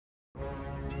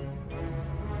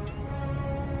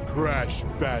Crash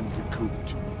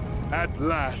Bandicoot. At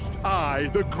last, I,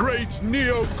 the great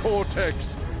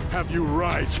Neo-Cortex, have you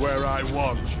right where I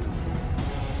want you.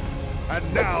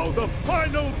 And now, the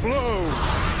final blow!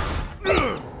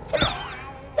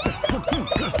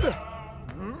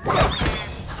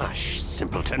 Hush,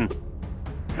 simpleton.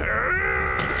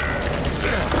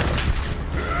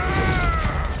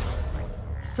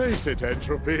 Face it,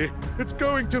 Entropy. It's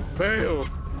going to fail.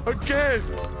 Again!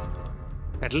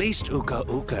 At least Uka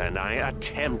Uka and I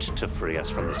attempt to free us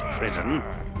from this prison.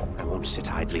 I won't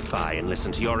sit idly by and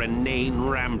listen to your inane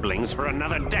ramblings for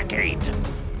another decade. You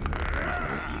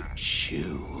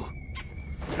chew.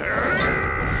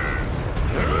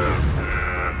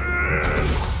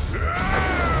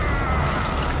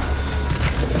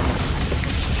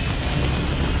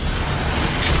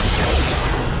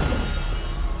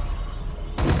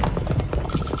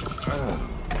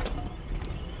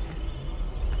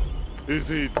 Is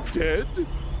he dead?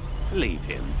 Leave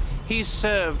him. He's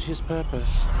served his purpose.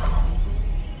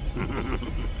 A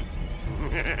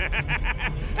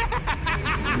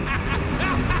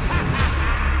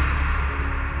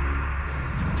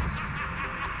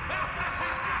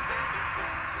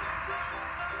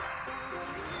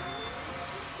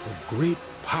great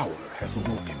power has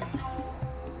awoken.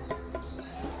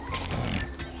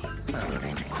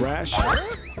 Crash,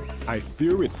 I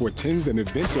fear it portends an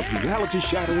event of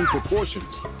reality-shattering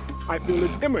proportions. I feel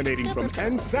it emanating from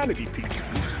Sanity Peak.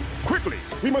 Quickly,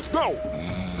 we must go!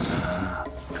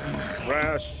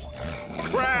 Crash!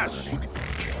 Crash!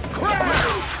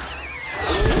 Crash!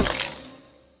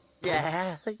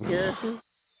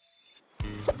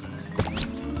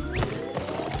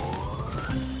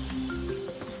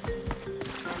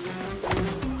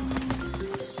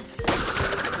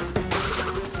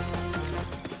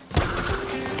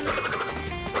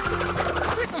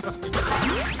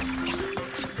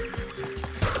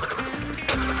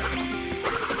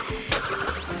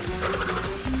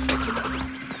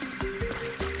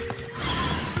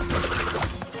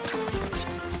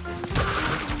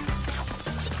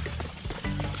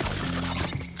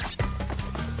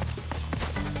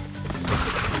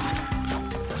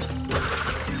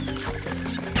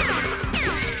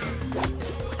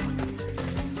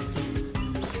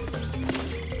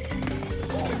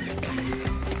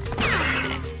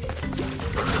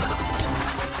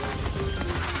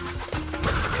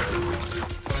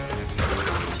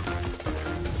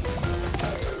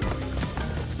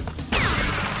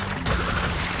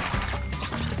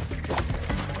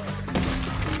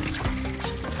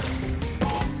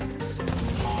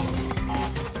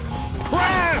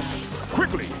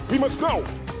 We must go!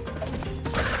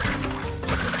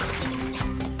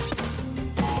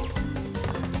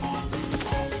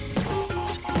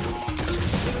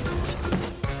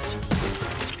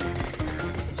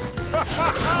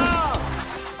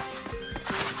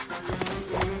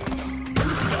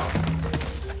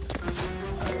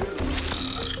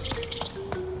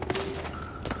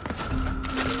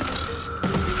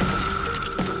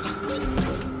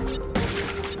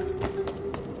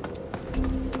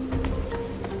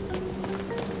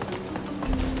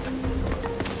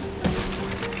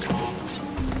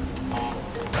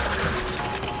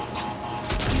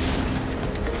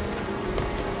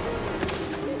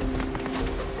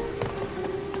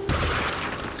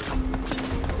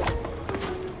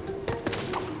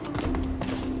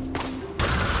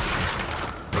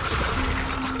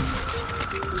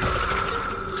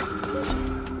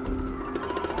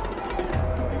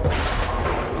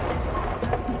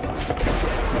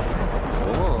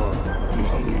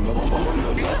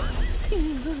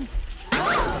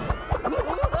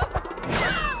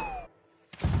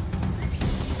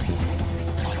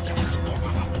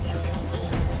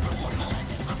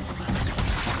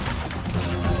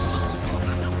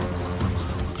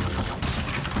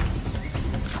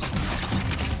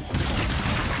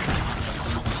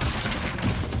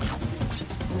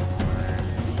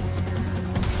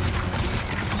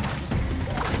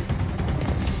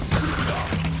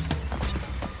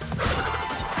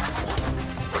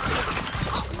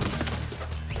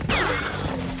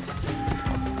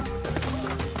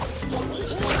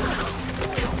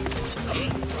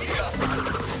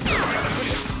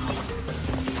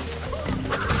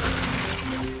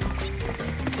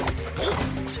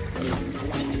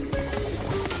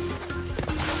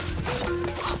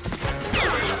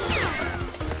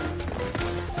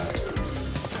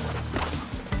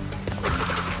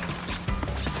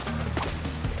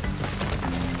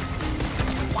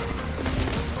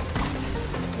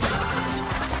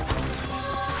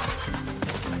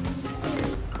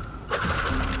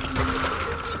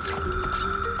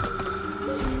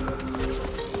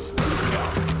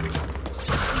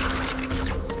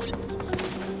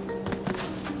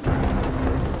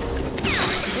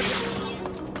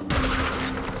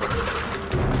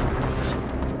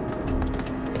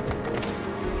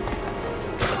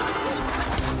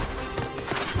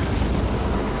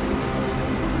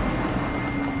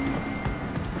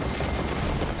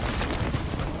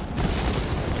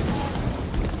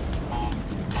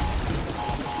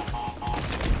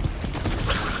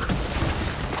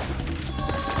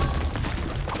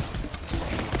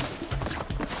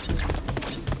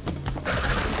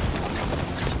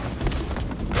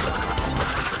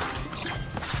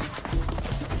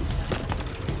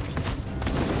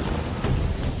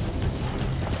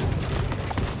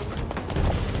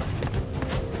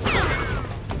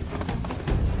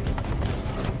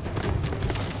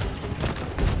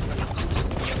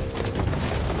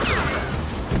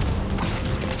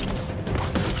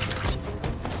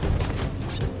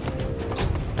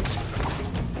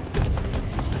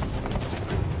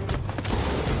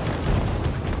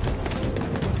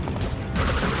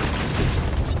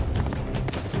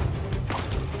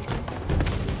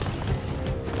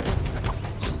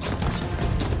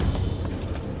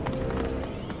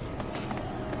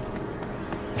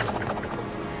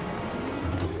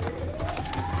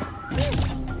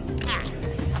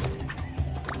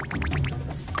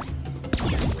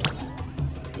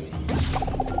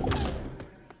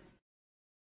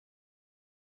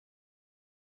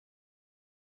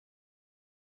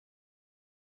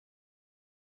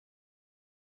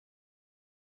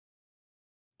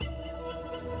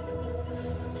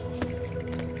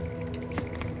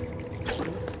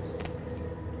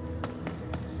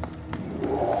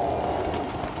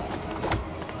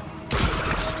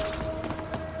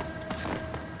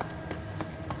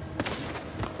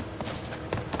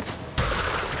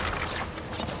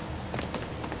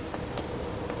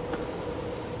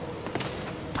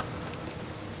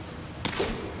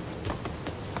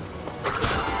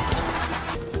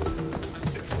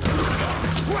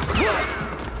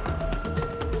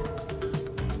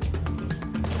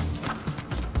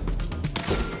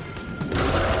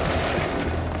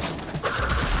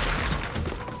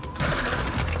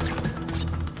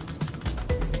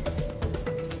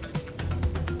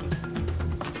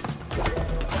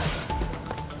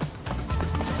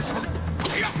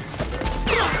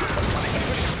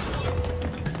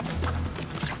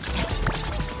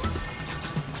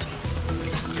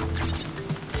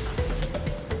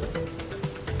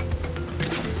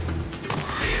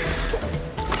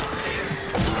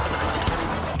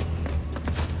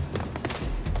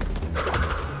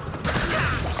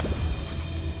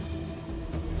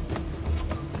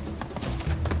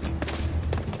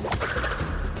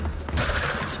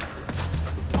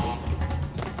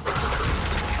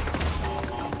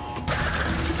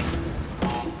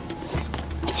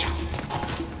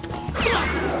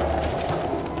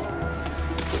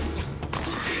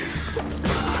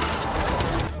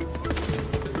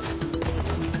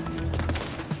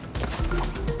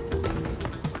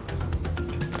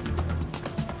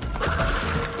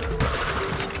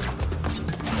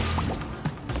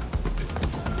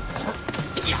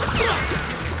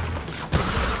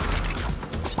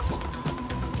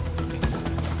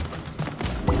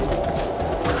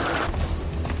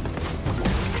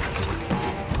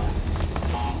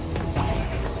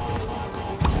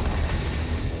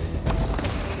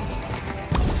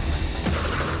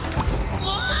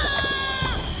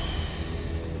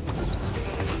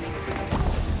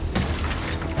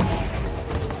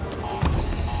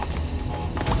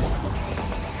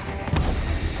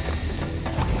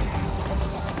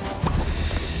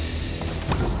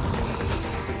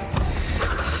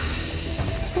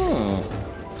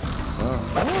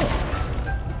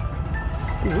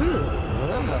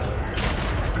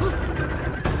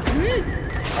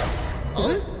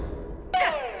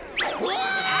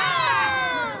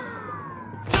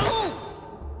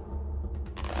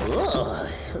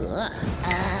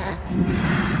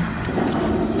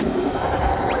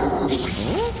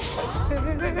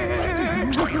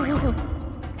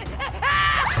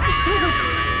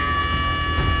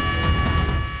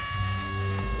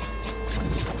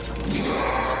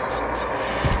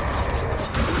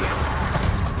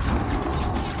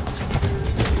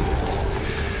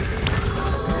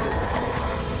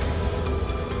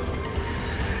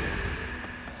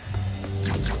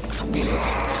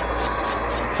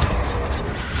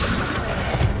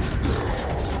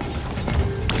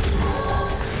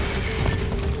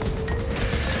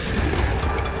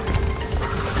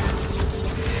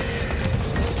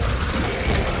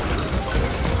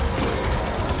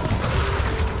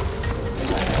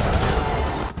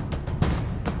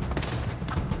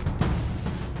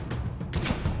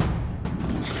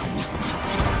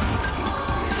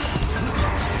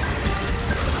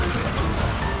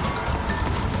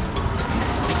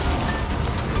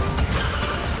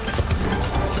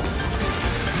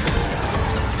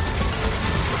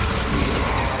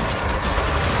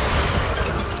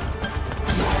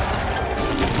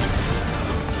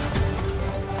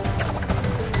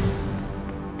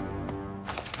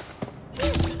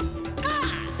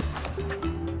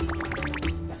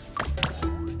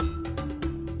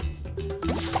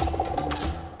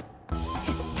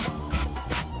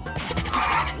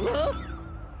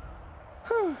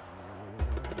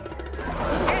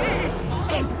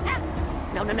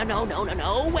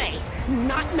 No way!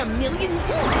 Not in a million years!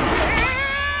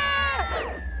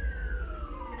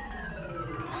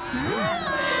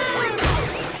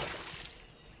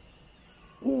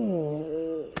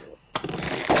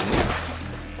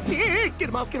 Get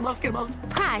him off, get him off, get him off!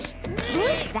 Crash, who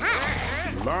is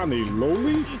that? Lani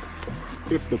Loli?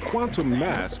 If the quantum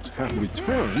masks have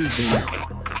returned,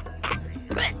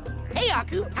 then... Hey,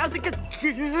 Aku, how's it go?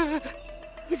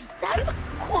 Is that a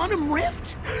quantum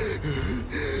rift?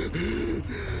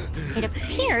 It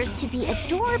appears to be a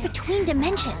door between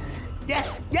dimensions.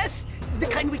 Yes, yes! The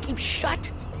kind we keep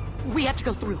shut. We have to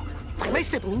go through, find my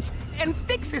siblings, and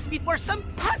fix this before some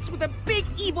putz with a big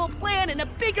evil plan and a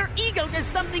bigger ego does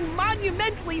something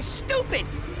monumentally stupid!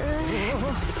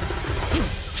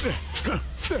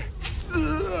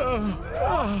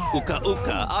 Uka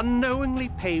Uka unknowingly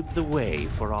paved the way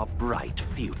for our bright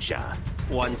future.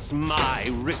 Once my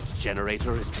rift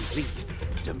generator is complete,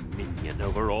 dominion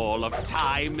over all of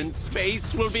time and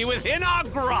space will be within our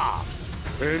grasp!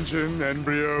 Engine,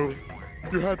 Embryo,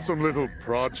 you had some little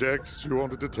projects you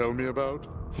wanted to tell me about?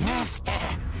 Master,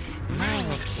 my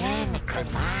mechanical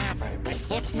marvel will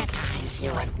hypnotize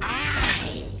you and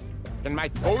I. And my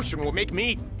potion will make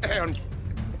me, and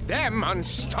them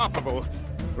unstoppable.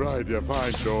 Right, yeah,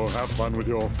 fine, sure. Have fun with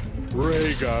your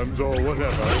ray guns or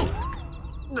whatever.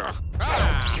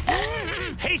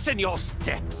 Hasten your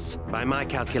steps! By my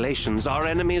calculations, our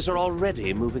enemies are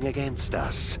already moving against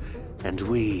us, and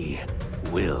we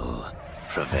will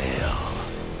prevail.